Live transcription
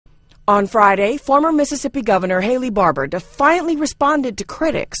On Friday, former Mississippi Governor Barbour defiantly responded to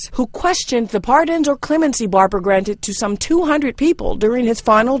critics who questioned the pardons or clemency Barbour granted to some 200 people during his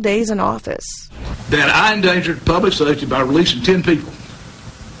final days in office. That I endangered public safety by releasing 10 people.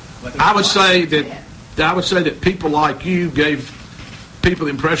 I would say that people like you gave people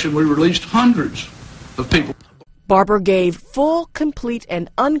the impression we released hundreds of people. Barbour gave full, complete, and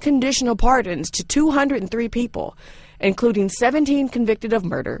unconditional pardons to 203 people, including 17 convicted of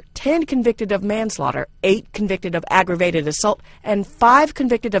murder, 10 convicted of manslaughter, 8 convicted of aggravated assault, and 5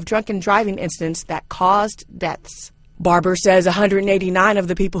 convicted of drunken driving incidents that caused deaths. Barbour says 189 of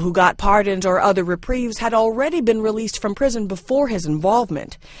the people who got pardons or other reprieves had already been released from prison before his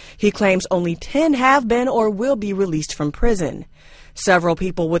involvement. He claims only 10 have been or will be released from prison. Several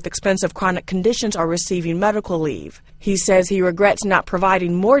people with expensive chronic conditions are receiving medical leave. He says he regrets not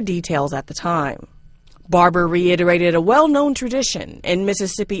providing more details at the time. Barbour reiterated a well-known tradition. In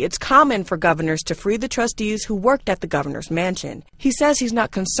Mississippi, it's common for governors to free the trustees who worked at the governor's mansion. He says he's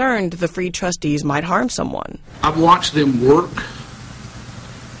not concerned the freed trustees might harm someone. I've watched them work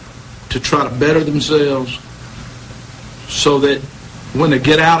to try to better themselves so that when they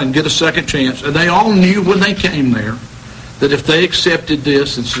get out and get a second chance, and they all knew when they came there that if they accepted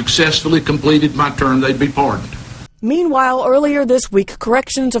this and successfully completed my term, they'd be pardoned. Meanwhile, earlier this week,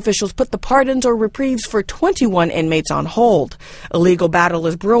 corrections officials put the pardons or reprieves for 21 inmates on hold. A legal battle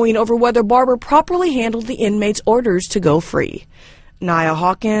is brewing over whether Barbour properly handled the inmates' orders to go free. Nia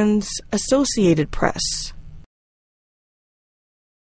Hawkins, Associated Press.